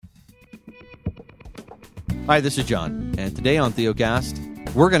Hi, this is John, and today on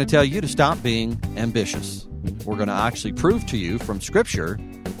Theocast, we're going to tell you to stop being ambitious. We're going to actually prove to you from Scripture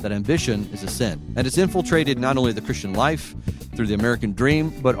that ambition is a sin, and it's infiltrated not only the Christian life through the American dream,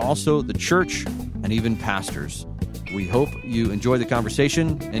 but also the church and even pastors. We hope you enjoy the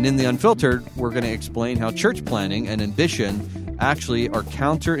conversation, and in The Unfiltered, we're going to explain how church planning and ambition actually are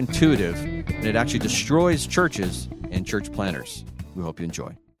counterintuitive, and it actually destroys churches and church planners. We hope you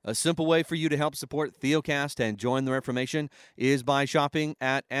enjoy. A simple way for you to help support Theocast and join the Reformation is by shopping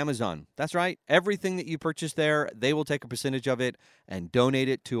at Amazon. That's right. Everything that you purchase there, they will take a percentage of it and donate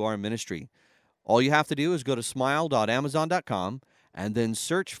it to our ministry. All you have to do is go to smile.amazon.com and then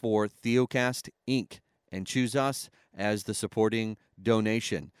search for Theocast Inc. and choose us as the supporting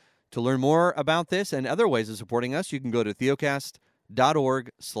donation. To learn more about this and other ways of supporting us, you can go to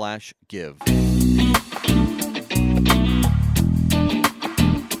theocast.org/give.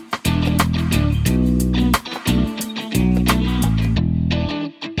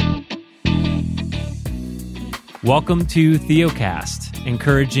 Welcome to Theocast,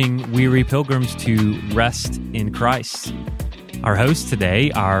 encouraging weary pilgrims to rest in Christ. Our hosts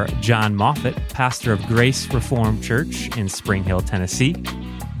today are John Moffat, pastor of Grace Reformed Church in Spring Hill, Tennessee;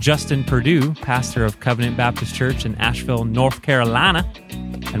 Justin Perdue, pastor of Covenant Baptist Church in Asheville, North Carolina;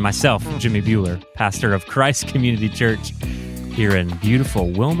 and myself, Jimmy Bueller, pastor of Christ Community Church here in beautiful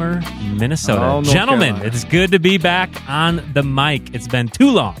Wilmer, Minnesota. Gentlemen, it's good to be back on the mic. It's been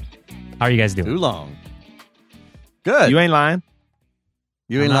too long. How are you guys doing? Too long. Good. You ain't lying.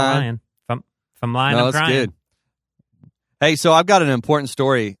 You ain't lying. If I'm lying, no, I'm crying. Good. Hey, so I've got an important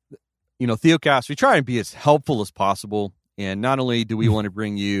story. You know, Theocast, we try and be as helpful as possible. And not only do we want to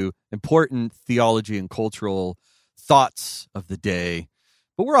bring you important theology and cultural thoughts of the day,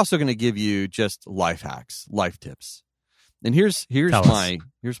 but we're also going to give you just life hacks, life tips. And here's my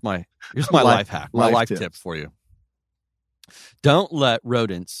life hack, my life tip for you. Don't let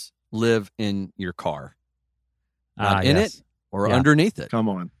rodents live in your car. Not in it or underneath it. Come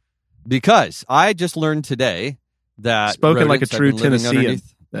on. Because I just learned today that spoken like a true Tennessean.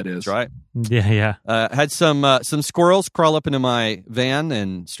 That is. That's right. Yeah. Had some squirrels crawl up into my van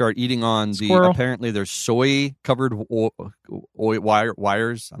and start eating on apparently there's soy covered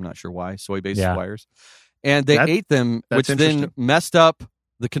wires. I'm not sure why, soy-based wires. And they ate them, which then messed up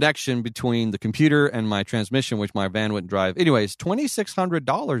the connection between the computer and my transmission, which my van wouldn't drive. Anyways,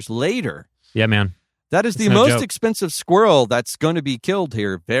 $2,600 later. Yeah, man. That is the most expensive squirrel that's going to be killed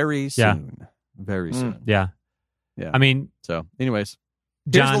here very soon. Yeah. Very soon. Yeah. Yeah. I mean, so anyways,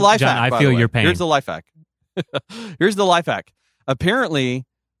 John, here's the life John, hack. I feel your pain. Here's the life hack. Here's the life hack. Apparently,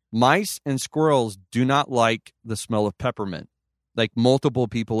 mice and squirrels do not like the smell of peppermint. Like multiple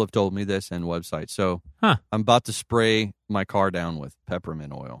people have told me this and websites. So I'm about to spray my car down with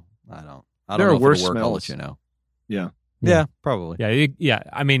peppermint oil. I don't know if it'll work. I'll let you know. Yeah. Yeah, probably. Yeah.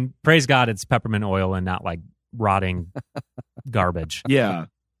 I mean, praise God, it's peppermint oil and not like rotting garbage. Yeah,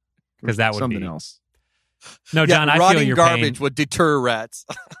 because that would something be else. No, John, I feel your garbage pain. would deter rats.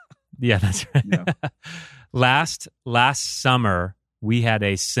 Yeah, that's right. Yeah. Last summer, we had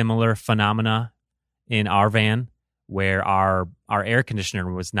a similar phenomena in our van where our air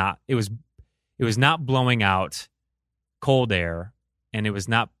conditioner was not not blowing out cold air, and it was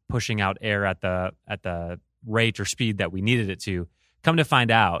not pushing out air at the rate or speed that we needed it to. Come to find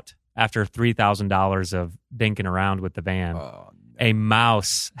out, after $3,000 of dinking around with the van, a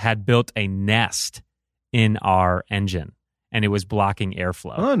mouse had built a nest in our engine, and it was blocking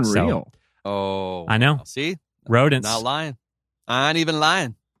airflow. Unreal. I know. See? Rodents. Not lying. I ain't even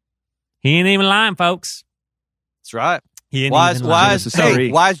lying. He ain't even lying, folks. That's right. He ain't even lying.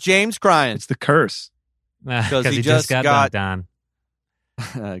 Why is James crying? It's the curse. Because he just got done.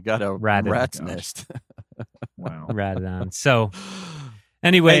 Got a rat's nest. Wow. Ratted on. So,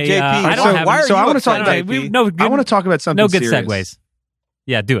 anyway, hey, JP, I want to talk about. I want to talk about something. No good serious. segues.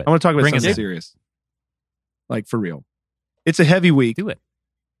 Yeah, do it. I want to talk about something serious. Like for real. It's a heavy week. Do it.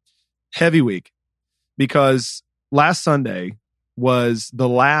 Heavy week, because last Sunday was the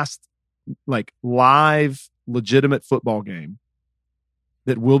last live legitimate football game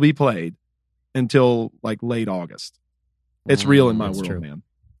that will be played until late August. It's real in my world, man.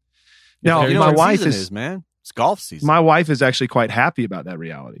 Now, my wife is man. It's golf season. My wife is actually quite happy about that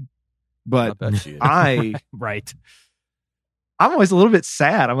reality, but right. I'm always a little bit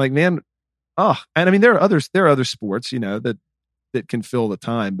sad. I'm like, man, and I mean, there are other sports, that can fill the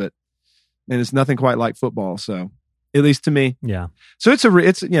time, but man, it's nothing quite like football. So, at least to me, yeah. So it's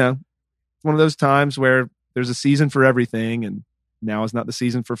one of those times where there's a season for everything, and now is not the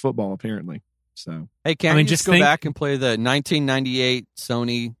season for football, apparently. So, hey, can't you just go back and play the 1998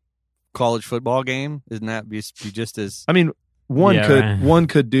 Sony college football game? Isn't that be just as? I mean, one Yeah, could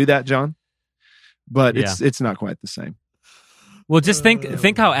right. do that, John, but Yeah. it's not quite the same. Well, just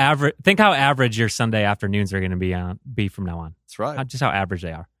think how average your Sunday afternoons are going to be from now on. That's right. Just how average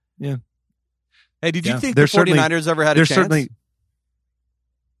they are. Hey, did you Yeah. think There's the certainly- 49ers ever had a There's chance? certainly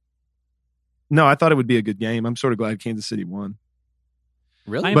no. I thought it would be a good game. I'm sort of glad Kansas City won.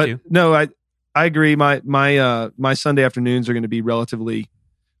 Really? I am But too. no, I agree. My Sunday afternoons are going to be relatively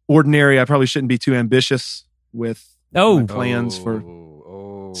ordinary. I probably shouldn't be too ambitious with Oh, plans for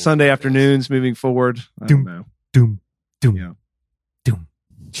Oh, Sunday afternoons moving forward. I don't know. doom, doom, Yeah. doom.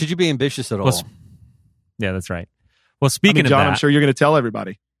 Should you be ambitious at all? Well, Yeah, that's right. Well, I speaking mean, John, of that, I'm sure you're going to tell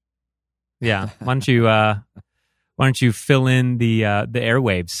everybody. yeah. Why don't you fill in the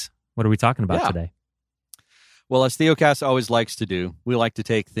airwaves? What are we talking about Yeah. today? Well, as Theocast always likes to do, we like to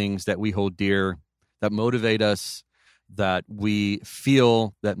take things that we hold dear, that motivate us, that we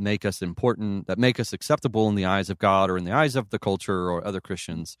feel that make us important, that make us acceptable in the eyes of God or in the eyes of the culture or other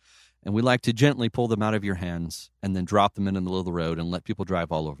Christians. And we like to gently pull them out of your hands and then drop them in the middle of the road and let people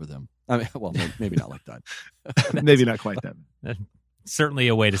drive all over them. I mean, well, maybe not like that. Maybe not quite that. Certainly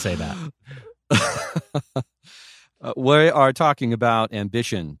a way to say that. We are talking about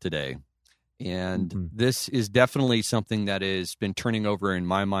ambition today. And Mhm. this is definitely something that has been turning over in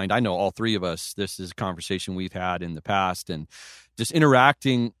my mind. I know all three of us, this is a conversation we've had in the past, and just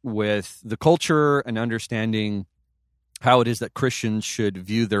interacting with the culture and understanding how it is that Christians should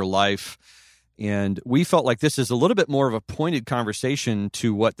view their life. And we felt like this is a little bit more of a pointed conversation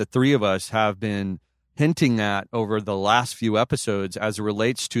to what the three of us have been hinting at over the last few episodes as it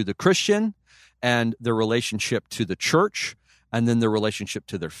relates to the Christian and their relationship to the church, and then their relationship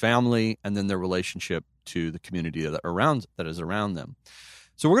to their family, and then their relationship to the community that is around them.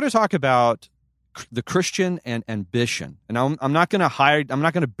 So we're going to talk about the Christian and ambition. And I'm not going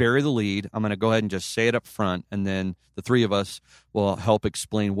to bury the lead. I'm going to go ahead and just say it up front, and then the three of us will help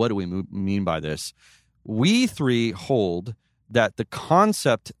explain what do we mean by this. We three hold that the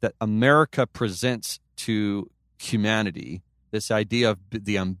concept that America presents to humanity, this idea of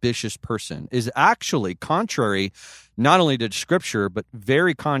the ambitious person, is actually contrary not only to Scripture, but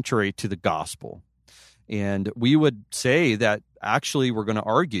very contrary to the gospel. And we would say that actually we're going to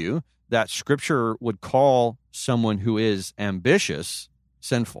argue that Scripture would call someone who is ambitious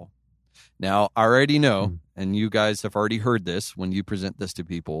sinful. Now, I already know, and you guys have already heard this when you present this to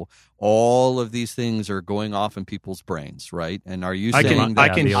people, all of these things are going off in people's brains, right? And are you I saying can- that I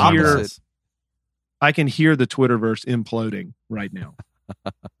can the hear- opposite- I can hear the Twitterverse imploding right now.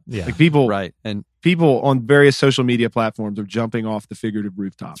 Yeah. Like people right? And people on various social media platforms are jumping off the figurative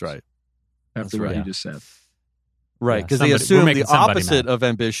rooftops. that's right. After That's what right. you just said. Right, Yeah, because they we're assume making the somebody opposite mad. of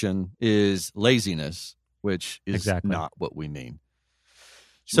ambition is laziness, which is Exactly. not what we mean.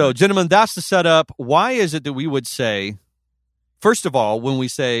 So, gentlemen, that's the setup. Why is it that we would say, first of all, when we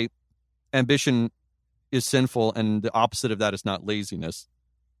say ambition is sinful and the opposite of that is not laziness,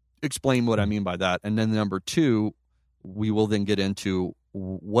 explain what I mean by that. And then number two, we will then get into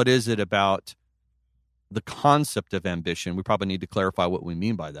what is it about the concept of ambition. We probably need to clarify what we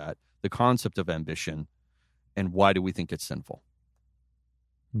mean by that, the concept of ambition, and why do we think it's sinful?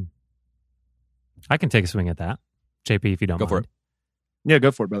 I can take a swing at that, JP, if you don't Go mind. for it. Yeah,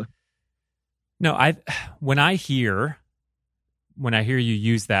 go for it, brother. No, when I hear you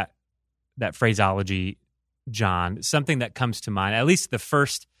use that phraseology, John, something that comes to mind, at least the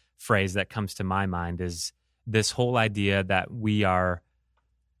first phrase that comes to my mind, is this whole idea that we are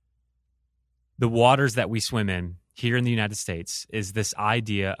the waters that we swim in here in the United States is this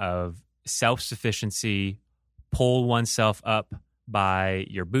idea of self-sufficiency, pull oneself up by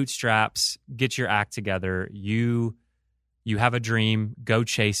your bootstraps, get your act together. You have a dream, go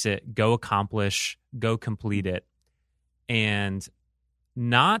chase it, go accomplish, go complete it. And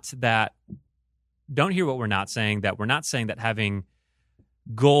not that, don't hear what we're not saying, that we're not saying that having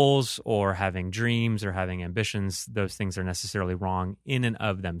goals or having dreams or having ambitions, those things are necessarily wrong in and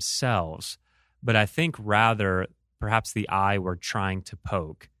of themselves. But I think rather, perhaps the eye we're trying to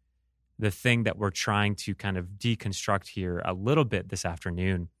poke, the thing that we're trying to kind of deconstruct here a little bit this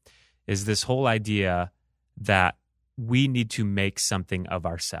afternoon, is this whole idea that we need to make something of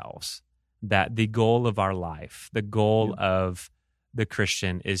ourselves, that the goal of our life, the goal of the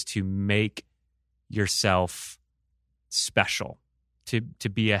Christian is to make yourself special, to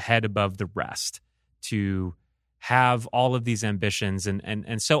be a head above the rest, to have all of these ambitions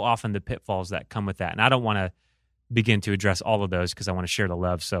and so often the pitfalls that come with that. And I don't want to begin to address all of those because I want to share the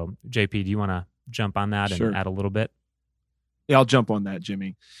love. So JP, do you want to jump on that Sure. and add a little bit? Yeah, I'll jump on that,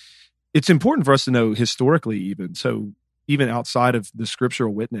 Jimmy. It's important for us to know historically even. So even outside of the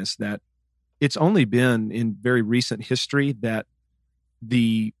scriptural witness, that it's only been in very recent history that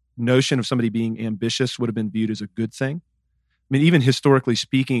the notion of somebody being ambitious would have been viewed as a good thing. I mean, even historically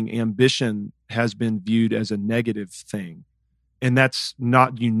speaking, ambition has been viewed as a negative thing. And that's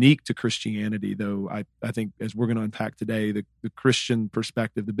not unique to Christianity, though I think, as we're going to unpack today, the Christian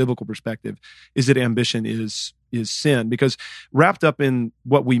perspective, the biblical perspective, is that ambition is sin. Because wrapped up in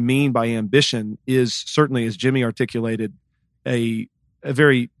what we mean by ambition is certainly, as Jimmy articulated, a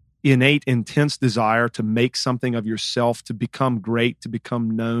very innate, intense desire to make something of yourself, to become great, to become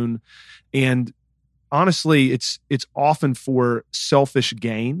known. And honestly, it's often for selfish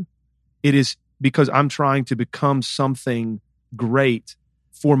gain. It is because I'm trying to become something great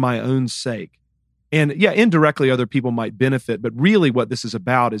for my own sake. And yeah, indirectly other people might benefit, but really what this is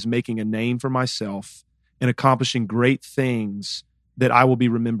about is making a name for myself and accomplishing great things that I will be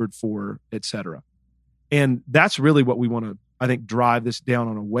remembered for, etc. And that's really what we want to, I think, drive this down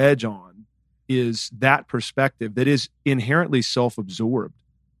on a wedge on, is that perspective that is inherently self-absorbed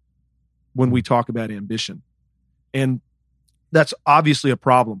when we talk about ambition. And that's obviously a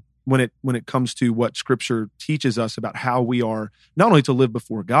problem when it comes to what Scripture teaches us about how we are not only to live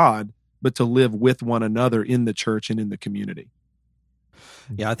before God, but to live with one another in the church and in the community.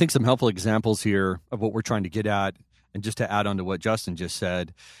 Yeah, I think some helpful examples here of what we're trying to get at, and just to add on to what Justin just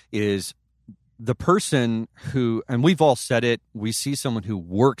said, is the person who, and we've all said it, we see someone who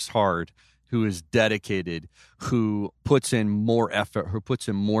works hard, who is dedicated, who puts in more effort, who puts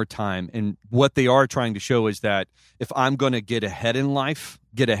in more time. And what they are trying to show is that if I'm going to get ahead in life,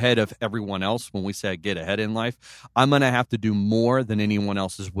 get ahead of everyone else, when we say get ahead in life, I'm going to have to do more than anyone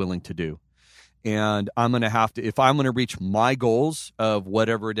else is willing to do. And I'm going to have to, if I'm going to reach my goals of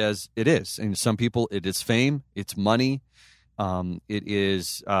whatever it is, and some people, it is fame, it's money, it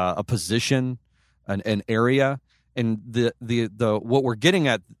is a position, an area. And the what we're getting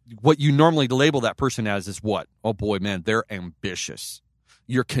at, what you normally label that person as, is what? Oh boy, man, they're ambitious.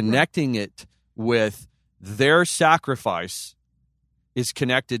 You're connecting it with their sacrifice is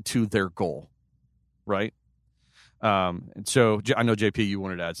connected to their goal, right? And so I know, JP, you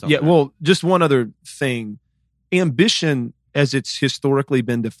wanted to add something. Yeah, well, just one other thing. Ambition, as it's historically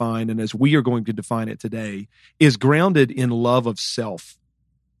been defined and as we are going to define it today, is grounded in love of self.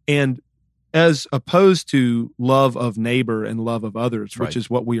 And as opposed to love of neighbor and love of others, which is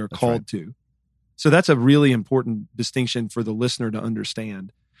what we are called to. So that's a really important distinction for the listener to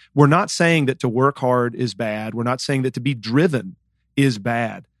understand. We're not saying that to work hard is bad. We're not saying that to be driven is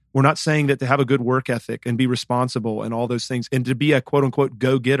bad. We're not saying that to have a good work ethic and be responsible and all those things and to be a quote unquote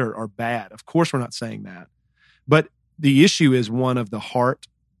go-getter are bad. Of course, we're not saying that. But the issue is one of the heart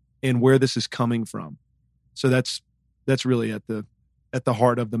and where this is coming from. So that's really at the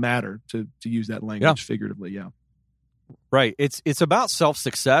heart of the matter, to use that language figuratively. Yeah. Right. It's about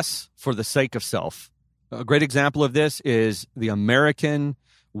self-success for the sake of self. A great example of this is the American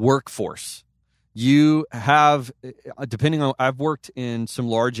workforce. You have, depending on, I've worked in some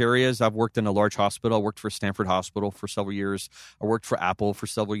large areas. I've worked in a large hospital. I worked for Stanford Hospital for several years. I worked for Apple for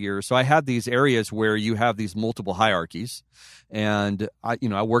several years. So I had these areas where you have these multiple hierarchies. And I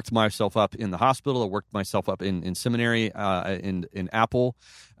worked myself up in the hospital. I worked myself up in seminary, in Apple,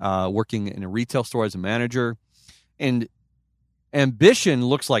 working in a retail store as a manager. And ambition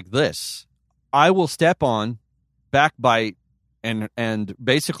looks like this. I will step on, backbite, and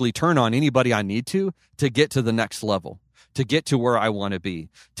basically turn on anybody I need to get to the next level, to get to where I want to be,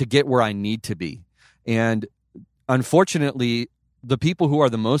 to get where I need to be. And unfortunately, the people who are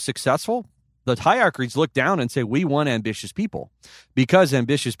the most successful, the hierarchies look down and say, we want ambitious people, because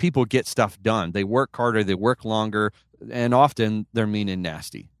ambitious people get stuff done. They work harder, they work longer, and often they're mean and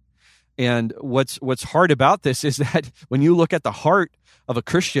nasty. And what's hard about this is that when you look at the heart of a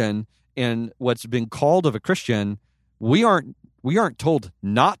Christian and what's been called of a Christian, we aren't told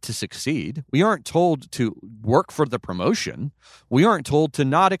not to succeed. We aren't told to work for the promotion. We aren't told to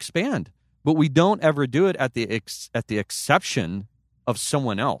not expand. But we don't ever do it at the exception of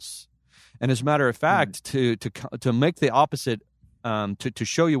someone else. And as a matter of fact, to make the opposite, to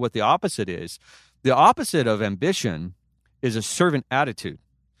show you what the opposite is, the opposite of ambition is a servant attitude.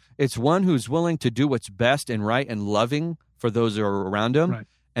 It's one who's willing to do what's best and right and loving for those who are around them,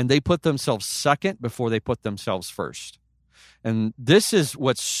 and they put themselves second before they put themselves first. And this is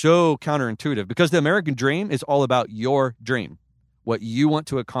what's so counterintuitive, because the American dream is all about your dream, what you want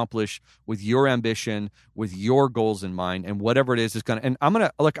to accomplish with your ambition, with your goals in mind, and whatever it is going to. And I'm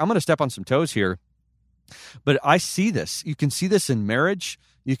gonna step on some toes here, but I see this. You can see this in marriage.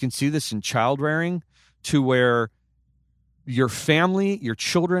 You can see this in child rearing, to where your family, your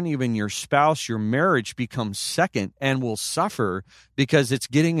children, even your spouse, your marriage becomes second and will suffer because it's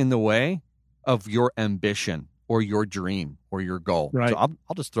getting in the way of your ambition or your dream or your goal. Right. So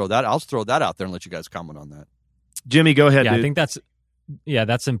I'll just throw that. I'll throw that out there and let you guys comment on that. Jimmy, go ahead. Yeah, dude. I think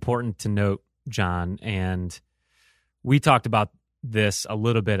that's important to note, John. And we talked about this a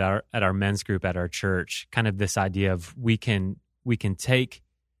little bit at our men's group at our church. Kind of this idea of we can take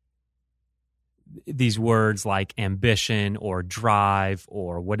these words like ambition or drive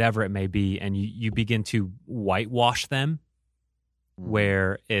or whatever it may be, and you begin to whitewash them,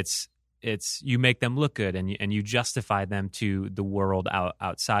 where it's you make them look good and you justify them to the world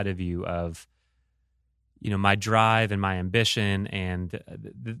outside of you of, my drive and my ambition and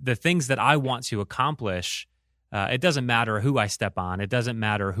the things that I want to accomplish. It doesn't matter who I step on. It doesn't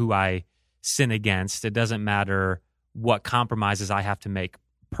matter who I sin against. It doesn't matter what compromises I have to make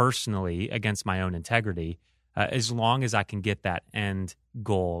personally against my own integrity, as long as I can get that end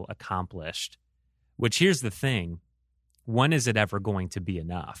goal accomplished. Which, here's the thing: when is it ever going to be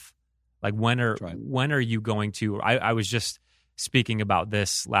enough? Like when are you going to? I was just speaking about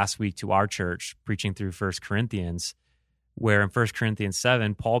this last week to our church, preaching through 1 Corinthians, where in 1 Corinthians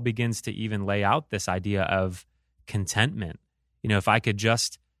 7, Paul begins to even lay out this idea of contentment. If I could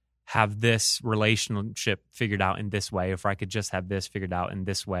just have this relationship figured out in this way, if I could just have this figured out in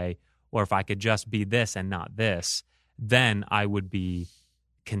this way, or if I could just be this and not this, then I would be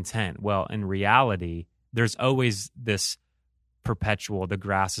content. Well, in reality, there's always this perpetual, the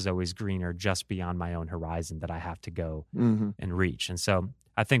grass is always greener just beyond my own horizon that I have to go and reach. And so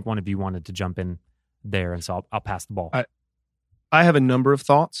I think one of you wanted to jump in there, and so I'll pass the ball. I have a number of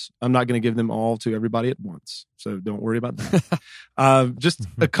thoughts. I'm not going to give them all to everybody at once, so don't worry about that. Just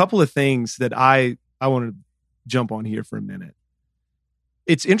a couple of things that I want to jump on here for a minute.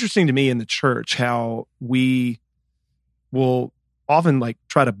 It's interesting to me in the church how we will often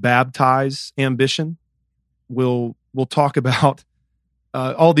try to baptize ambition. We'll talk about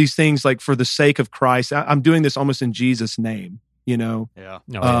all these things for the sake of Christ. I'm doing this almost in Jesus' name, Yeah.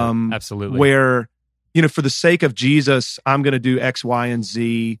 No, absolutely. Where, for the sake of Jesus, I'm going to do X, Y, and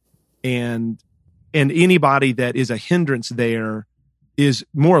Z, and anybody that is a hindrance there is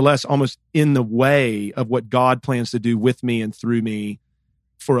more or less almost in the way of what God plans to do with me and through me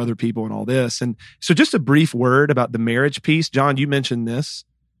for other people and all this. And so just a brief word about the marriage piece. John, you mentioned this.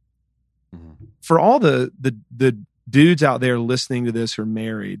 For all the dudes out there listening to this who are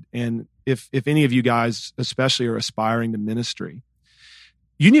married, and if any of you guys especially are aspiring to ministry,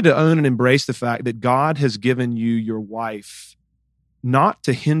 you need to own and embrace the fact that God has given you your wife not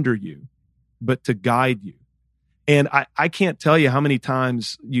to hinder you, but to guide you. And I can't tell you how many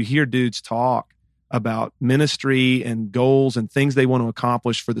times you hear dudes talk about ministry and goals and things they want to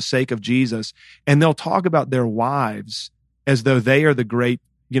accomplish for the sake of Jesus, and they'll talk about their wives as though they are the great,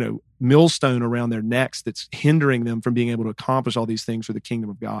 millstone around their necks that's hindering them from being able to accomplish all these things for the kingdom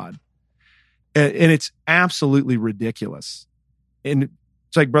of God. And it's absolutely ridiculous. And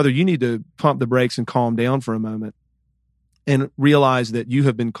it's like, brother, you need to pump the brakes and calm down for a moment and realize that you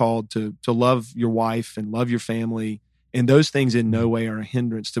have been called to love your wife and love your family, and those things in no way are a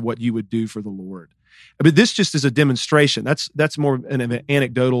hindrance to what you would do for the Lord. But this just is a demonstration. That's more an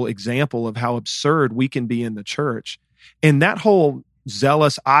anecdotal example of how absurd we can be in the church. And that whole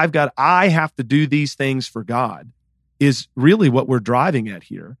zealous, I have to do these things for God is really what we're driving at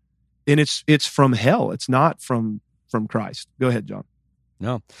here. And it's from hell. It's not from Christ. Go ahead, John.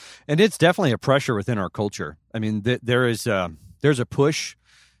 No, and it's definitely a pressure within our culture. I mean, there's a push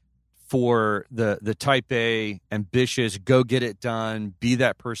for the type A, ambitious, go get it done, be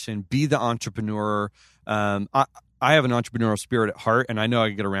that person, be the entrepreneur. I have an entrepreneurial spirit at heart, and I know I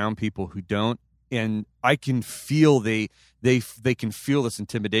get around people who don't, and I can feel they can feel this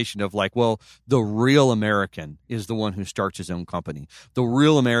intimidation of the real American is the one who starts his own company. The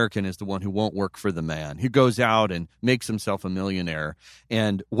real American is the one who won't work for the man, who goes out and makes himself a millionaire.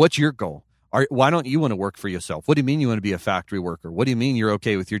 And what's your goal? Why don't you want to work for yourself? What do you mean you want to be a factory worker? What do you mean you're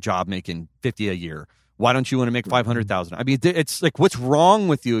okay with your job making $50 a year? Why don't you want to make $500,000? I mean, it's what's wrong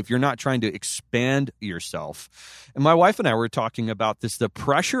with you if you're not trying to expand yourself? And my wife and I were talking about this. The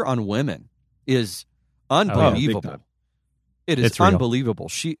pressure on women is unbelievable. It is unbelievable.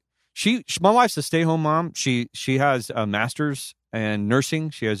 My wife's a stay-home mom. She has a master's in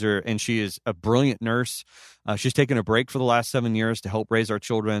nursing. She is a brilliant nurse. She's taken a break for the last 7 years to help raise our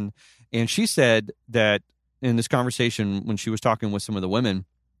children. And she said that in this conversation, when she was talking with some of the women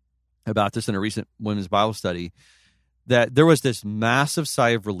about this in a recent women's Bible study, that there was this massive sigh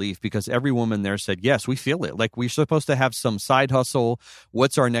of relief because every woman there said, yes, we feel it. Like, we're supposed to have some side hustle.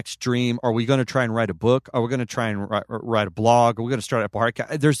 What's our next dream? Are we going to try and write a book? Are we going to try and write a blog? Are we going to start a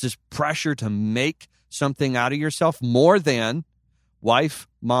podcast? There's this pressure to make something out of yourself more than wife,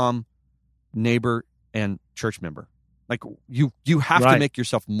 mom, neighbor, and church member. Like, you have to make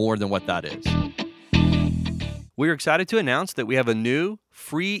yourself more than what that is. We're excited to announce that we have a new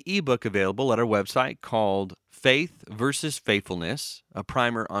free ebook available at our website called Faith versus Faithfulness, a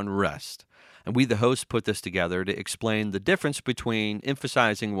primer on rest. And we, the hosts, put this together to explain the difference between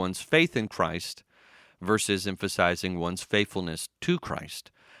emphasizing one's faith in Christ versus emphasizing one's faithfulness to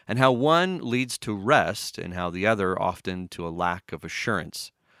Christ, and how one leads to rest and how the other often to a lack of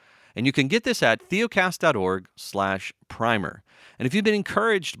assurance. And you can get this at theocast.org/primer. And if you've been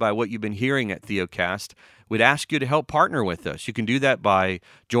encouraged by what you've been hearing at Theocast, we'd ask you to help partner with us. You can do that by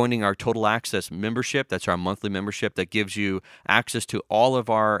joining our Total Access membership. That's our monthly membership that gives you access to all of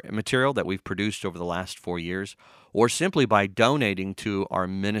our material that we've produced over the last 4 years, or simply by donating to our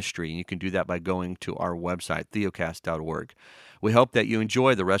ministry. And you can do that by going to our website, theocast.org. We hope that you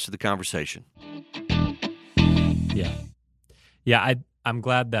enjoy the rest of the conversation. Yeah, I'm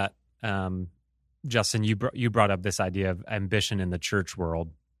glad that Justin, you brought up this idea of ambition in the church world.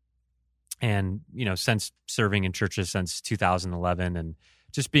 And, since serving in churches since 2011 and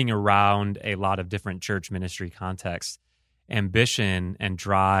just being around a lot of different church ministry contexts, ambition and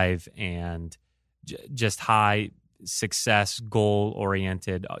drive and just high success,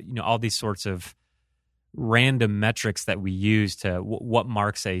 goal-oriented, all these sorts of random metrics that we use to what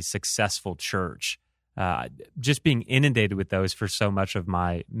marks a successful church. Just being inundated with those for so much of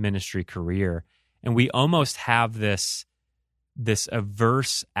my ministry career. And we almost have this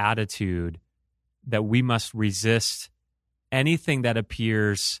averse attitude that we must resist anything that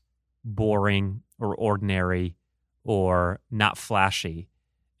appears boring or ordinary or not flashy.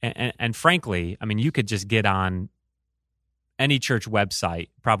 And frankly, I mean, you could just get on any church website,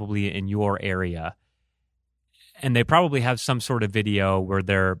 probably in your area, and they probably have some sort of video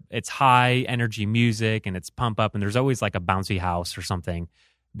where it's high energy music and it's pump up, and there's always like a bouncy house or something,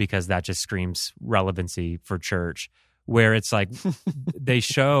 because that just screams relevancy for church, where it's like they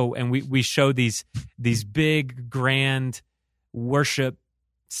show, and we show these big grand worship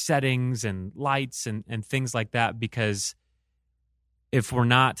settings and lights and things like that, because if we're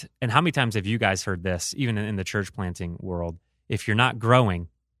not, and how many times have you guys heard this, even in the church planting world, if you're not growing,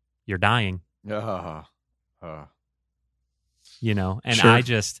 you're dying. And sure.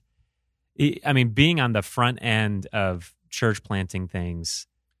 Being on the front end of church planting things,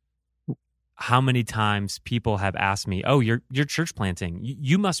 how many times people have asked me, "Oh, you're church planting.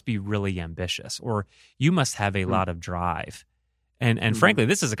 You must be really ambitious, or you must have a lot of drive." And frankly,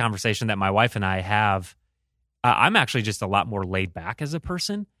 this is a conversation that my wife and I have. I'm actually just a lot more laid back as a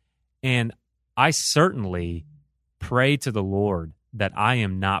person, and I certainly pray to the Lord that I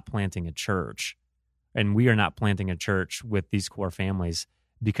am not planting a church, and we are not planting a church with these core families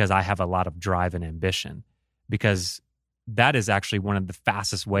because I have a lot of drive and ambition, because that is actually one of the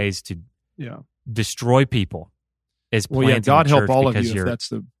fastest ways to destroy people is planting God a church. Help all of you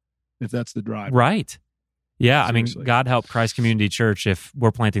if that's the drive. Right. Yeah, Seriously. God help Christ Community Church if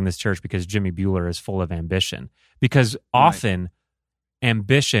we're planting this church because Jimmy Buehler is full of ambition. Because often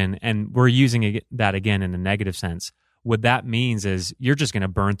ambition, and we're using that again in a negative sense, what that means is you're just going to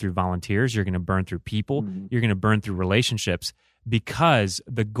burn through volunteers, you're going to burn through people, you're going to burn through relationships, because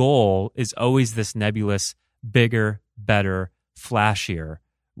the goal is always this nebulous, bigger, better, flashier,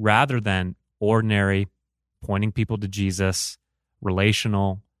 rather than ordinary, pointing people to Jesus,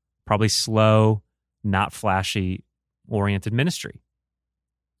 relational, probably slow, not flashy oriented ministry.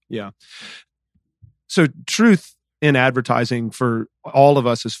 Yeah. So truth in advertising for all of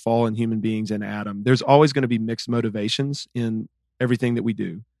us as fallen human beings in Adam, there's always going to be mixed motivations in everything that we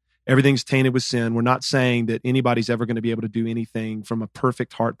do. Everything's tainted with sin. We're not saying that anybody's ever going to be able to do anything from a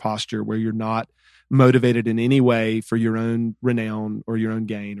perfect heart posture where you're not motivated in any way for your own renown or your own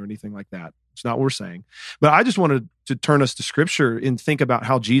gain or anything like that. It's not what we're saying. But I just wanted to turn us to Scripture and think about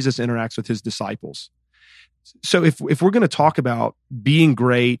how Jesus interacts with his disciples. So if we're going to talk about being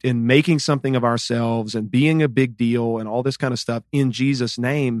great and making something of ourselves and being a big deal and all this kind of stuff in Jesus'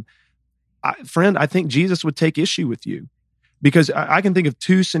 name, I think Jesus would take issue with you, because I can think of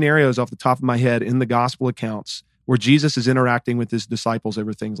two scenarios off the top of my head in the gospel accounts where Jesus is interacting with his disciples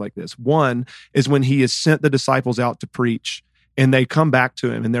over things like this. One is when he has sent the disciples out to preach, and they come back to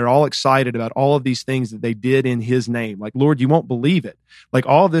him and they're all excited about all of these things that they did in his name. Like, Lord, you won't believe it. Like,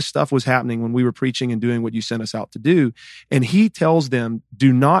 all of this stuff was happening when we were preaching and doing what you sent us out to do. And he tells them,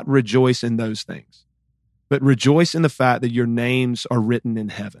 do not rejoice in those things. but rejoice in the fact that your names are written in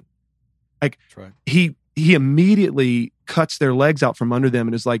heaven. Like, That's right. He immediately cuts their legs out from under them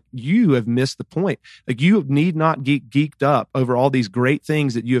and is like, you have missed the point. Like, you need not get geeked up over all these great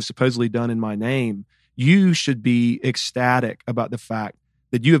things that you have supposedly done in my name. You should be ecstatic about the fact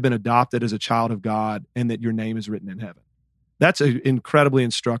that you have been adopted as a child of God and that your name is written in heaven. That's an incredibly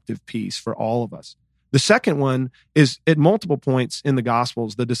instructive piece for all of us. The second one is, at multiple points in the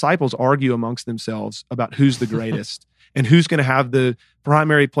Gospels, the disciples argue amongst themselves about who's the greatest and who's going to have the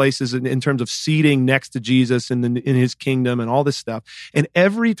primary places in terms of seating next to Jesus in his kingdom and all this stuff. And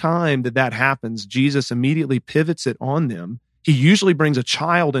every time that happens, Jesus immediately pivots it on them. He usually brings a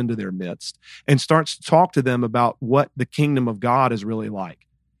child into their midst and starts to talk to them about what the kingdom of God is really like.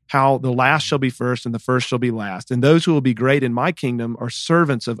 How the last shall be first and the first shall be last. And those who will be great in my kingdom are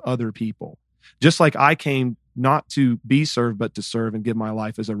servants of other people. Just like I came not to be served, but to serve and give my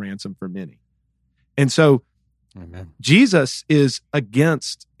life as a ransom for many. And so Amen. Jesus is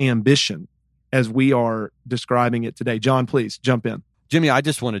against ambition as we are describing it today. John, please jump in. Jimmy, I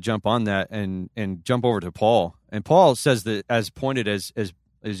just want to jump on that and jump over to Paul. And Paul says that as pointed as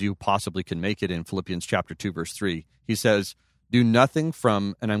you possibly can make it in Philippians chapter 2, verse 3. He says, do nothing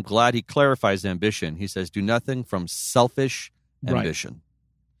from, and I'm glad he clarifies ambition. He says, do nothing from selfish ambition.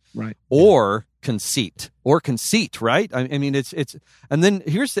 Right. Or conceit, right? I mean, it's, and then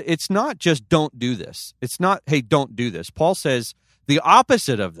it's not just don't do this. It's not, hey, don't do this. Paul says the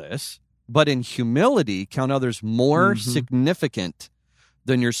opposite of this, but in humility, count others more significant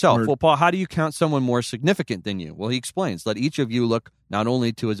than yourself. Word. Well, Paul, how do you count someone more significant than you? Well, he explains, let each of you look not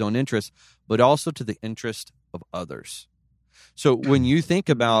only to his own interest, but also to the interest of others. So when you think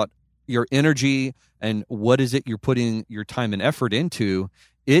about your energy and what is it you're putting your time and effort into,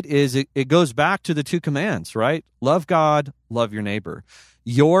 it goes back to the two commands, right? Love God, love your neighbor.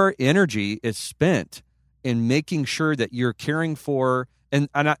 Your energy is spent in making sure that you're caring for, and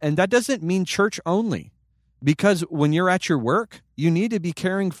that doesn't mean church only, because when you're at your work, you need to be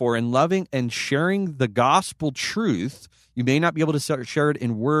caring for and loving and sharing the gospel truth. You may not be able to share it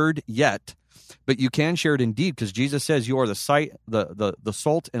in word yet, but you can share it in deed, because Jesus says you are the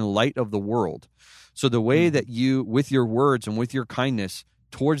salt and light of the world. So the way that you, with your words and with your kindness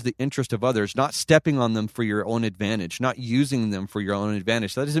towards the interest of others, not stepping on them for your own advantage, not using them for your own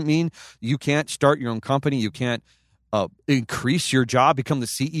advantage. That doesn't mean you can't start your own company, you can't increase your job, become the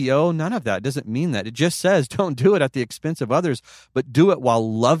CEO. None of that. It doesn't mean that. It just says don't do it at the expense of others, but do it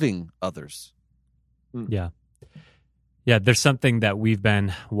while loving others. Yeah. Yeah, there's something that we've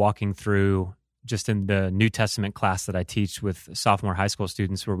been walking through just in the New Testament class that I teach with sophomore high school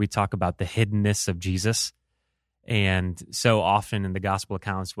students, where we talk about the hiddenness of Jesus. And so often in the gospel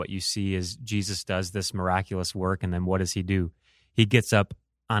accounts, what you see is Jesus does this miraculous work, and then what does he do? He gets up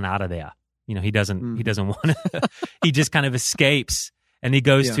on out of there. You know, he doesn't want to, he just kind of escapes, and he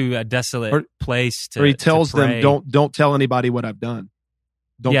goes to a desolate place to, or he tells to pray. them, don't tell anybody what I've done.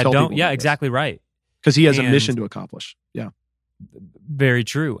 Don't tell people. Yeah, exactly right. Because he has a mission to accomplish. Yeah. Very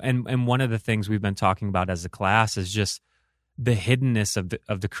true. And one of the things we've been talking about as a class is just the hiddenness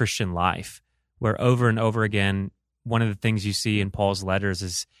of the Christian life, where over and over again, one of the things you see in Paul's letters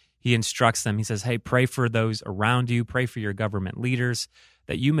is he instructs them. He says, hey, pray for those around you, pray for your government leaders,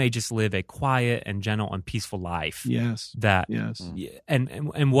 that you may just live a quiet and gentle and peaceful life. Yes.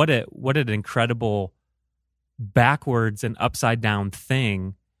 And what an incredible backwards and upside down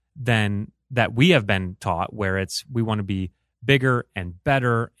thing than that we have been taught, where we want to be bigger and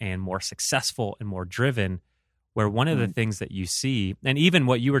better and more successful and more driven, where one of the things that you see, and even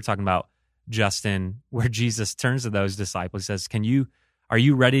what you were talking about, Justin, where Jesus turns to those disciples, says, are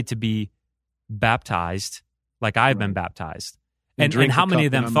you ready to be baptized like I've been baptized? And how many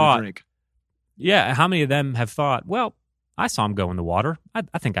of them thought, how many of them have thought, well, I saw him go in the water.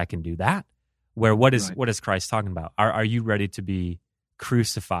 I think I can do that. Where what is Christ talking about? Are you ready to be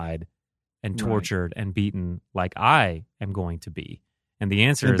crucified and tortured and beaten like I am going to be? And the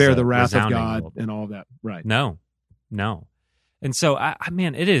answer is bear the wrath of God no. and all that. Right. No. And so,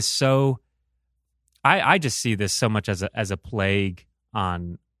 man, it is so. I just see this so much as a plague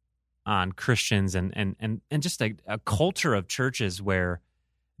on Christians and just a culture of churches where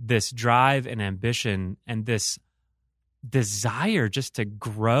this drive and ambition and this desire just to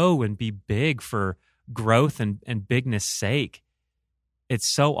grow and be big for growth and bigness sake, it's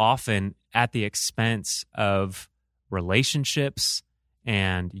so often at the expense of relationships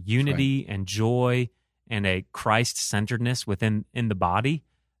and unity and joy and a Christ-centeredness in the body.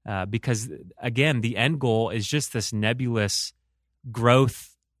 Because again, the end goal is just this nebulous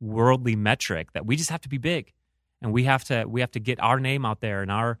growth, worldly metric that we just have to be big, and we have to get our name out there and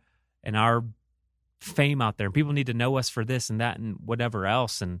our fame out there. People need to know us for this and that and whatever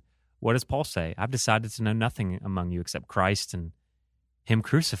else. And what does Paul say? I've decided to know nothing among you except Christ and Him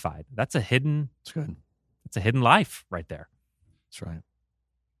crucified. That's a hidden. It's good. It's a hidden life right there. That's right.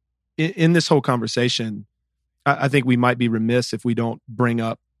 In this whole conversation, I think we might be remiss if we don't bring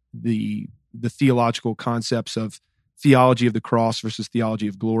up the theological concepts of theology of the cross versus theology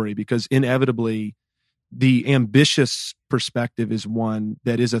of glory, because inevitably the ambitious perspective is one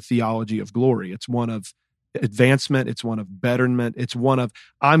that is a theology of glory. It's one of advancement. It's one of betterment. It's one of,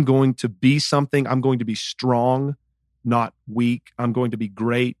 I'm going to be something. I'm going to be strong, not weak. I'm going to be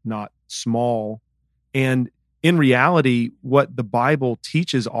great, not small. And in reality, what the Bible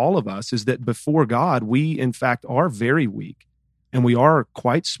teaches all of us is that before God, we in fact are very weak and we are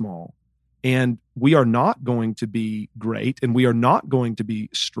quite small. And we are not going to be great and we are not going to be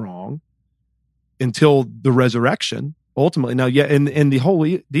strong until the resurrection, ultimately. Now, yeah, and the whole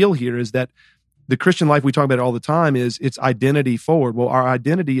deal here is that the Christian life, we talk about it all the time, is it's identity forward. Well, our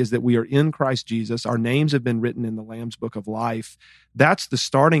identity is that we are in Christ Jesus. Our names have been written in the Lamb's Book of Life. That's the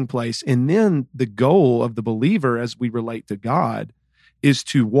starting place. And then the goal of the believer as we relate to God is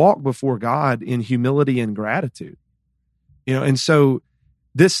to walk before God in humility and gratitude. And so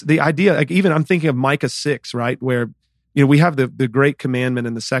the idea, like even I'm thinking of Micah 6, right? Where, we have the great commandment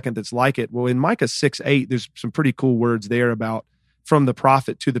and the second that's like it. Well, in Micah 6:8, there's some pretty cool words there about from the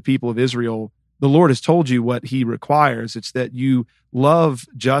prophet to the people of Israel. The Lord has told you what He requires. It's that you love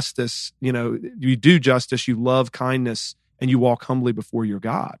justice, you do justice, you love kindness, and you walk humbly before your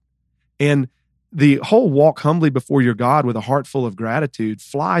God. And the whole walk humbly before your God with a heart full of gratitude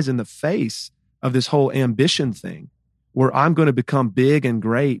flies in the face of this whole ambition thing, where I'm going to become big and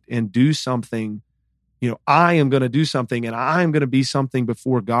great and do something. I am going to do something and I'm going to be something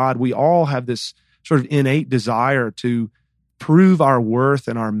before God. We all have this sort of innate desire to prove our worth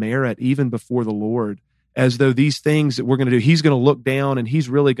and our merit even before the Lord, as though these things that we're going to do, He's going to look down and He's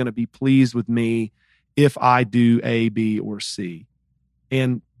really going to be pleased with me if I do A, B, or C.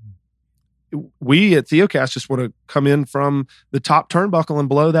 And we at Theocast just want to come in from the top turnbuckle and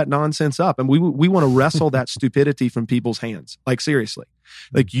blow that nonsense up. And we want to wrestle that stupidity from people's hands. Like, seriously.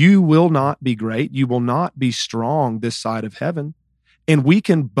 Like, you will not be great. You will not be strong this side of heaven. And we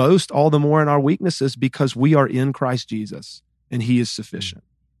can boast all the more in our weaknesses because we are in Christ Jesus and He is sufficient.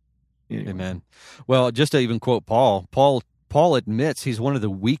 Anyway. Amen. Well, just to even quote Paul admits he's one of the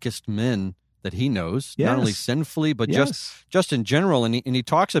weakest men that he knows, not only sinfully, but just in general. And he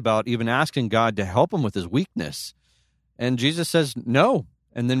talks about even asking God to help him with his weakness. And Jesus says, no.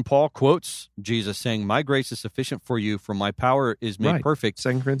 And then Paul quotes Jesus saying, my grace is sufficient for you, for my power is made perfect.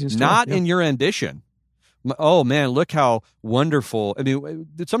 2 Corinthians 12, not in your ambition. Oh, man, look how wonderful. I mean,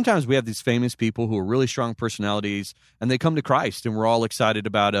 sometimes we have these famous people who are really strong personalities, and they come to Christ, and we're all excited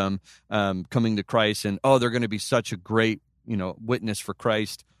about them coming to Christ, and, they're going to be such a great, witness for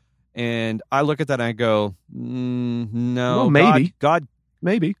Christ. And I look at that and I go, no. Well, maybe.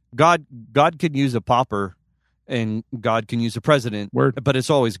 God could use a pauper, and God can use a president, but it's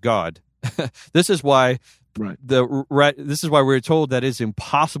always God. This is why this is why we're told that it's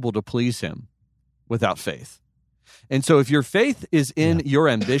impossible to please Him without faith. And so if your faith is in your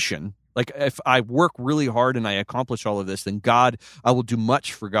ambition, like if I work really hard and I accomplish all of this, then I will do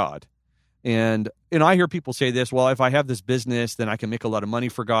much for God. And I hear people say this, well, if I have this business, then I can make a lot of money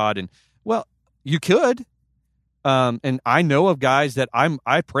for God. And well, you could. And I know of guys that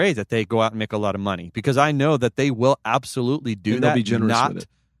I pray that they go out and make a lot of money, because I know that they will absolutely do that. They'll be generous with it.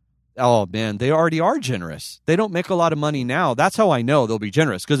 Oh man, they already are generous. They don't make a lot of money now. That's how I know they'll be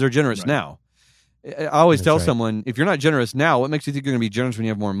generous, because they're generous now. I always tell someone, if you're not generous now, what makes you think you're going to be generous when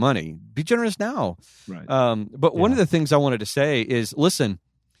you have more money? Be generous now. Right. But one of the things I wanted to say is, listen,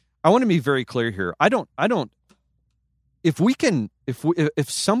 I want to be very clear here. If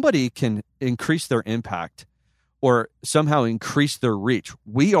somebody can increase their impact or somehow increase their reach,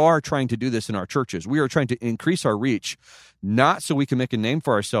 we are trying to do this in our churches. We are trying to increase our reach, not so we can make a name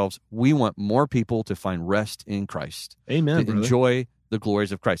for ourselves. We want more people to find rest in Christ. Amen, to enjoy the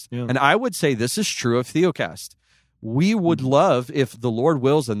glories of Christ. Yeah. And I would say this is true of Theocast. We would love, if the Lord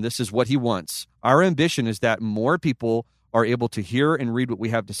wills, and this is what He wants, our ambition is that more people are able to hear and read what we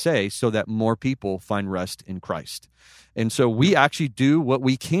have to say, so that more people find rest in Christ. And so we actually do what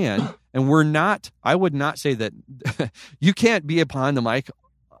we can, and I would not say that you can't be behind the mic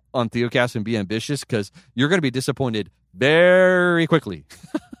on Theocast and be ambitious, because you're going to be disappointed very quickly.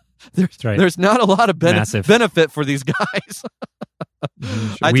 There's not a lot of benefit for these guys.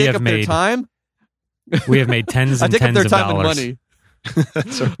 I take up their time. We have made tens and tens of dollars. I take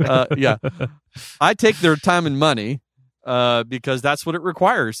up their time and money. I take their time and money because that's what it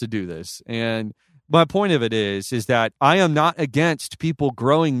requires to do this. My point of it is that I am not against people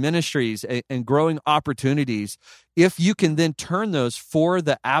growing ministries and growing opportunities if you can then turn those for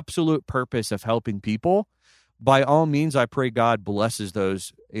the absolute purpose of helping people. By all means, I pray God blesses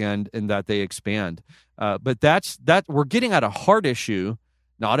those and that they expand. But that we're getting at a heart issue,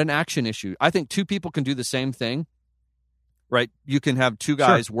 not an action issue. I think two people can do the same thing, right? You can have two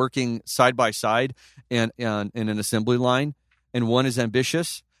guys working side by side and in an assembly line, and one is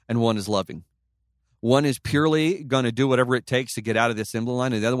ambitious and one is loving. One is purely going to do whatever it takes to get out of the assembly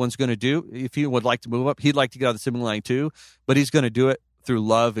line, and the other one's going to do, if he would like to move up, he'd like to get out of the assembly line too, but he's going to do it through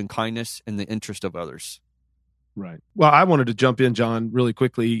love and kindness and the interest of others. Right. Well, I wanted to jump in, John, really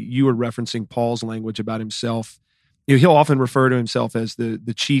quickly. You were referencing Paul's language about himself. He'll often refer to himself as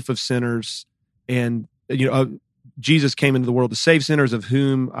the chief of sinners, and Jesus came into the world to save sinners, of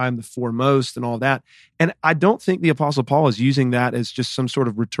whom I'm the foremost, and all that. And I don't think the Apostle Paul is using that as just some sort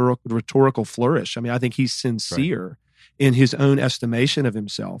of rhetorical flourish. I mean, I think he's sincere in his own estimation of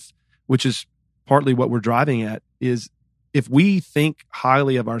himself, which is partly what we're driving at, is if we think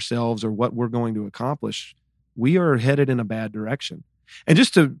highly of ourselves or what we're going to accomplish, we are headed in a bad direction. And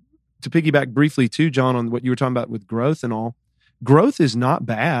just to piggyback briefly too, John, on what you were talking about with growth and all, growth is not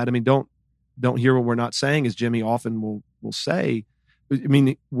bad. I mean, don't hear what we're not saying, as Jimmy often will say. I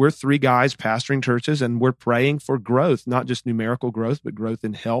mean, we're three guys pastoring churches, and we're praying for growth, not just numerical growth, but growth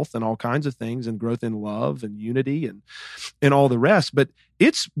in health and all kinds of things, and growth in love and unity and all the rest. But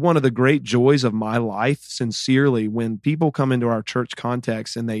it's one of the great joys of my life, sincerely, when people come into our church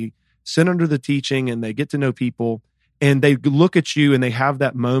context and they sit under the teaching and they get to know people, and they look at you and they have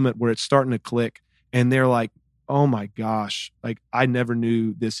that moment where it's starting to click, and they're like, oh my gosh, like I never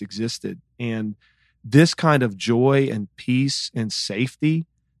knew this existed. And this kind of joy and peace and safety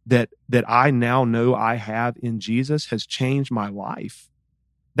that I now know I have in Jesus has changed my life.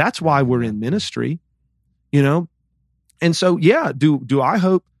 That's why we're in ministry, And so, yeah, do I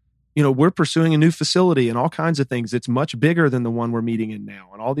hope, we're pursuing a new facility and all kinds of things. It's much bigger than the one we're meeting in now,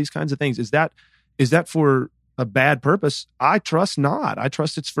 and all these kinds of things. Is that for a bad purpose? I trust not. I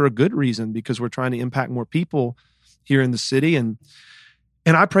trust it's for a good reason, because we're trying to impact more people here in the city.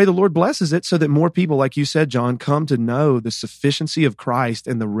 And I pray the Lord blesses it so that more people, like you said, John, come to know the sufficiency of Christ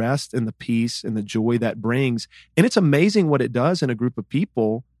and the rest and the peace and the joy that brings. And it's amazing what it does in a group of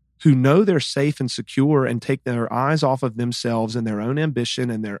people who know they're safe and secure and take their eyes off of themselves and their own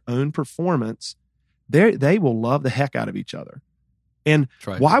ambition and their own performance. They will love the heck out of each other. And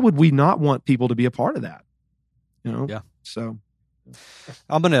why would we not want people to be a part of that? Yeah. So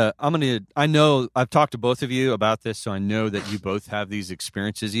I know I've talked to both of you about this, so I know that you both have these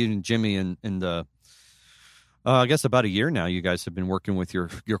experiences. Even Jimmy, in the I guess about a year now, you guys have been working with your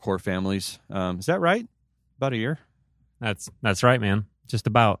core families. Is that right? About a year? That's right, man. Just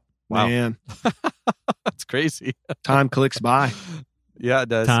about. Wow. Man. That's crazy. Time clicks by. Yeah, it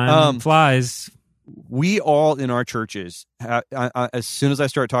does. Time flies. We all in our churches, as soon as I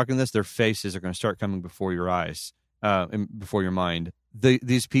start talking this, their faces are going to start coming before your eyes, and before your mind.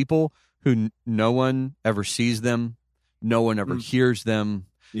 These people who no one ever sees them, no one ever hears them.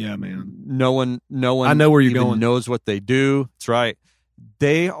 Yeah, man. No one. I know where you're even going. Knows what they do. That's right.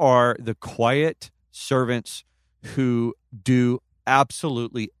 They are the quiet servants who do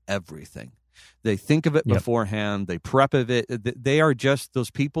absolutely everything. They think of it beforehand. They prep of it. They are just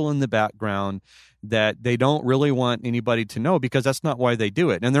those people in the background that they don't really want anybody to know, because that's not why they do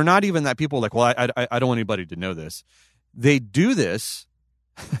it. And they're not even that people like, well, I don't want anybody to know this. They do this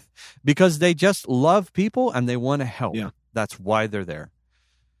because they just love people and they want to help. Yeah. That's why they're there.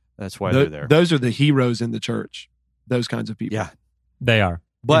 That's why they're there. Those are the heroes in the church. Those kinds of people. Yeah, they are.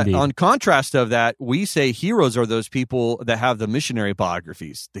 But Indeed. on contrast of that, we say heroes are those people that have the missionary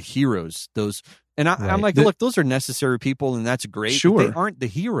biographies, the heroes. Those, and I'm like, look, those are necessary people, and that's great. Sure. But they aren't the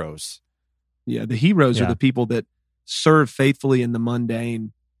heroes. Yeah, the heroes are the people that serve faithfully in the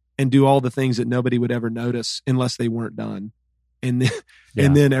mundane and do all the things that nobody would ever notice unless they weren't done. And then,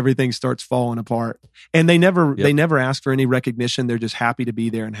 and then everything starts falling apart. And they never ask for any recognition. They're just happy to be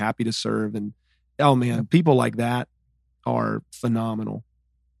there and happy to serve. And oh man, people like that are phenomenal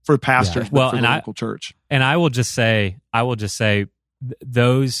for pastors, but for the local church. And I will just say,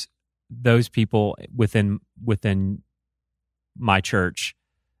 those people within my church,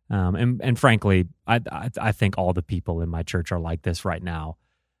 and frankly, I think all the people in my church are like this right now.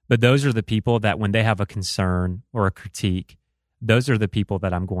 But those are the people that when they have a concern or a critique, those are the people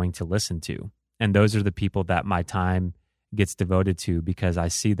that I'm going to listen to. And those are the people that my time gets devoted to, because I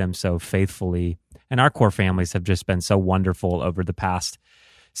see them so faithfully. And our core families have just been so wonderful over the past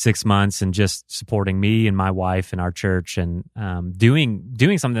 6 months and just supporting me and my wife and our church, and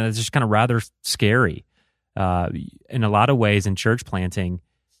doing something that's just kind of rather scary. In a lot of ways, in church planting,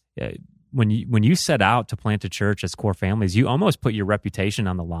 when you set out to plant a church as Core Families, you almost put your reputation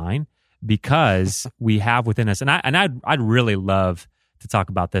on the line, because we have within us, and I'd really love to talk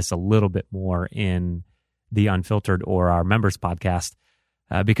about this a little bit more in the Unfiltered or our members podcast,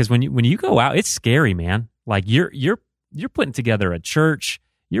 because when you go out, it's scary, man. Like you're putting together a church,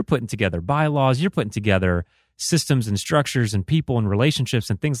 you're putting together bylaws, you're putting together systems and structures and people and relationships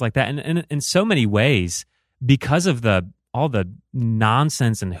and things like that, and in so many ways, because of all the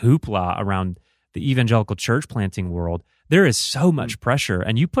nonsense and hoopla around the evangelical church planting world, there is so much pressure,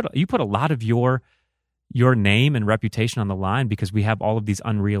 and you put a lot of your name and reputation on the line, because we have all of these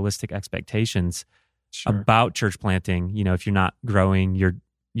unrealistic expectations about church planting. You know, if you're not growing,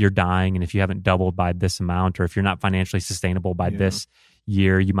 you're dying, and if you haven't doubled by this amount, or if you're not financially sustainable by this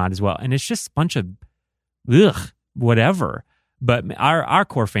year, you might as well. And it's just a bunch of whatever. But our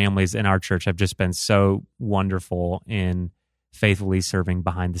Core Families in our church have just been so wonderful in faithfully serving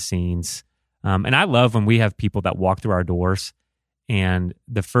behind the scenes. And I love when we have people that walk through our doors, and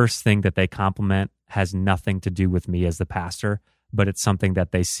the first thing that they compliment has nothing to do with me as the pastor, but it's something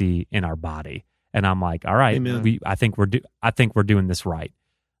that they see in our body. And I'm like, all right, I think we're doing this right.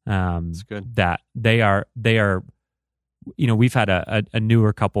 That's good. That they are, you know, we've had a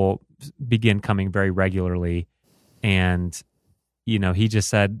newer couple begin coming very regularly, and you know, he just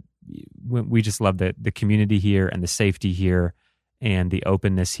said, we just love the community here and the safety here and the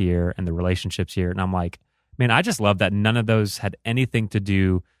openness here and the relationships here. And I'm like, man, I just love that none of those had anything to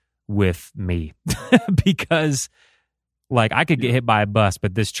do with me, because like I could get hit by a bus,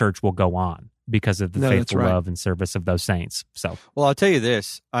 but this church will go on because of the faithful love and service of those saints. So, well, I'll tell you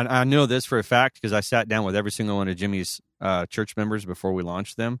this. I know this for a fact, because I sat down with every single one of Jimmy's church members before we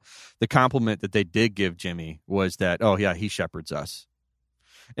launched them. The compliment that they did give Jimmy was that, oh yeah, he shepherds us.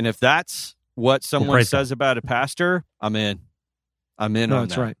 And if that's what someone says about a pastor, I'm in on that.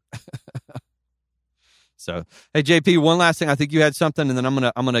 That's right. So, hey, JP, one last thing. I think you had something, and then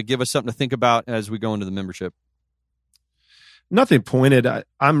I'm gonna give us something to think about as we go into the membership. Nothing pointed.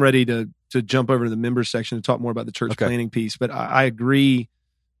 I'm ready to jump over to the members section to talk more about the church planning piece. But I agree.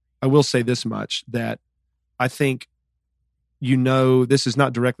 I will say this much, that I think, you know, this is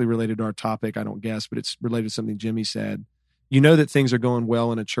not directly related to our topic, I don't guess, but it's related to something Jimmy said. You know that things are going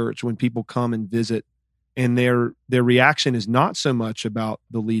well in a church when people come and visit, and their reaction is not so much about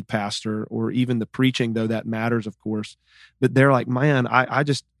the lead pastor or even the preaching, though that matters, of course. But they're like, man,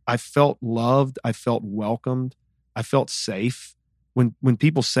 I felt loved, I felt welcomed, I felt safe. When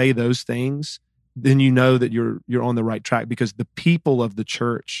people say those things, then you know that you're on the right track, because the people of the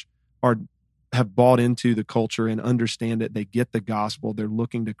church have bought into the culture and understand it. They get the gospel. They're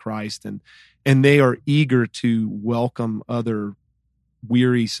looking to Christ, and they are eager to welcome other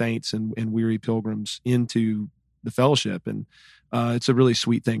weary saints and weary pilgrims into the fellowship. And it's a really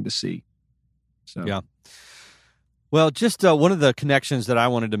sweet thing to see. So, yeah. Well, just one of the connections that I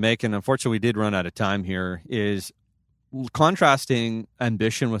wanted to make, and unfortunately we did run out of time here, is contrasting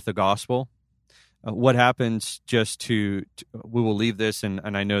ambition with the gospel. What happens we will leave this, and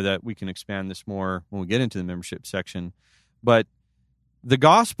I know that we can expand this more when we get into the membership section, but the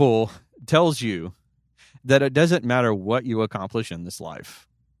gospel tells you that it doesn't matter what you accomplish in this life.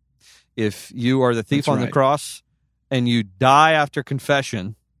 If you are the thief on the cross and you die after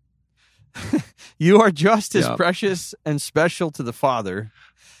confession, you are just as precious and special to the Father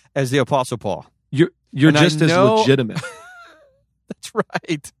as the Apostle Paul. You're just as legitimate. That's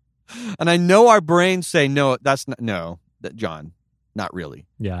right. And I know our brains say, John, not really.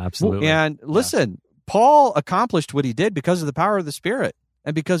 Yeah, absolutely. And listen, Paul accomplished what he did because of the power of the Spirit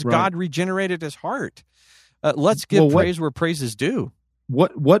and because God regenerated his heart. Let's give praise where praise is due.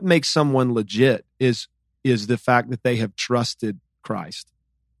 What makes someone legit is the fact that they have trusted Christ.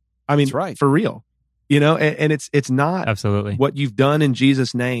 I mean, for real. You know, and it's not absolutely what you've done in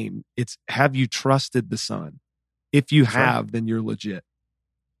Jesus' name. It's, have you trusted the Son? If you have, then you're legit.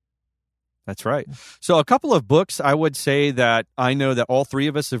 That's right. So a couple of books, I would say that I know that all three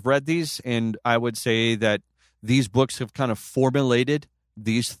of us have read these, and I would say that these books have kind of formulated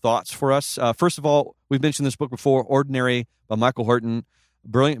these thoughts for us. First of all, we've mentioned this book before, Ordinary by Michael Horton.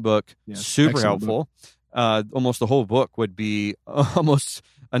 Brilliant book, super helpful. Almost the whole book would be almost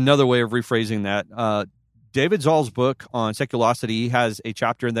another way of rephrasing that. David Zoll's book on seculosity, he has a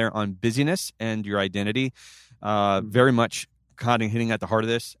chapter in there on busyness and your identity. Very much kind of hitting at the heart of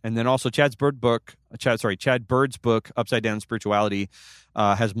this. And then also Chad Bird's book, Upside Down Spirituality,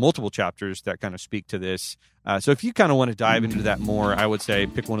 has multiple chapters that kind of speak to this. So if you kind of want to dive into that more, I would say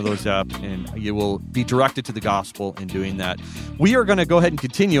pick one of those up, and you will be directed to the gospel in doing that. We are going to go ahead and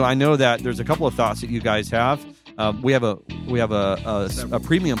continue. I know that there's a couple of thoughts that you guys have. We have a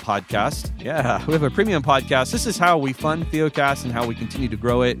premium podcast. Yeah, we have a premium podcast. This is how we fund Theocast and how we continue to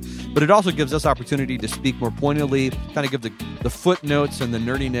grow it. But it also gives us opportunity to speak more pointedly, kind of give the footnotes and the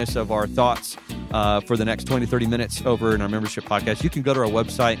nerdiness of our thoughts for the next 20, 30 minutes over in our membership podcast. You can go to our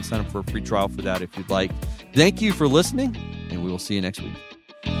website and sign up for a free trial for that if you'd like. Thank you for listening, and we will see you next week.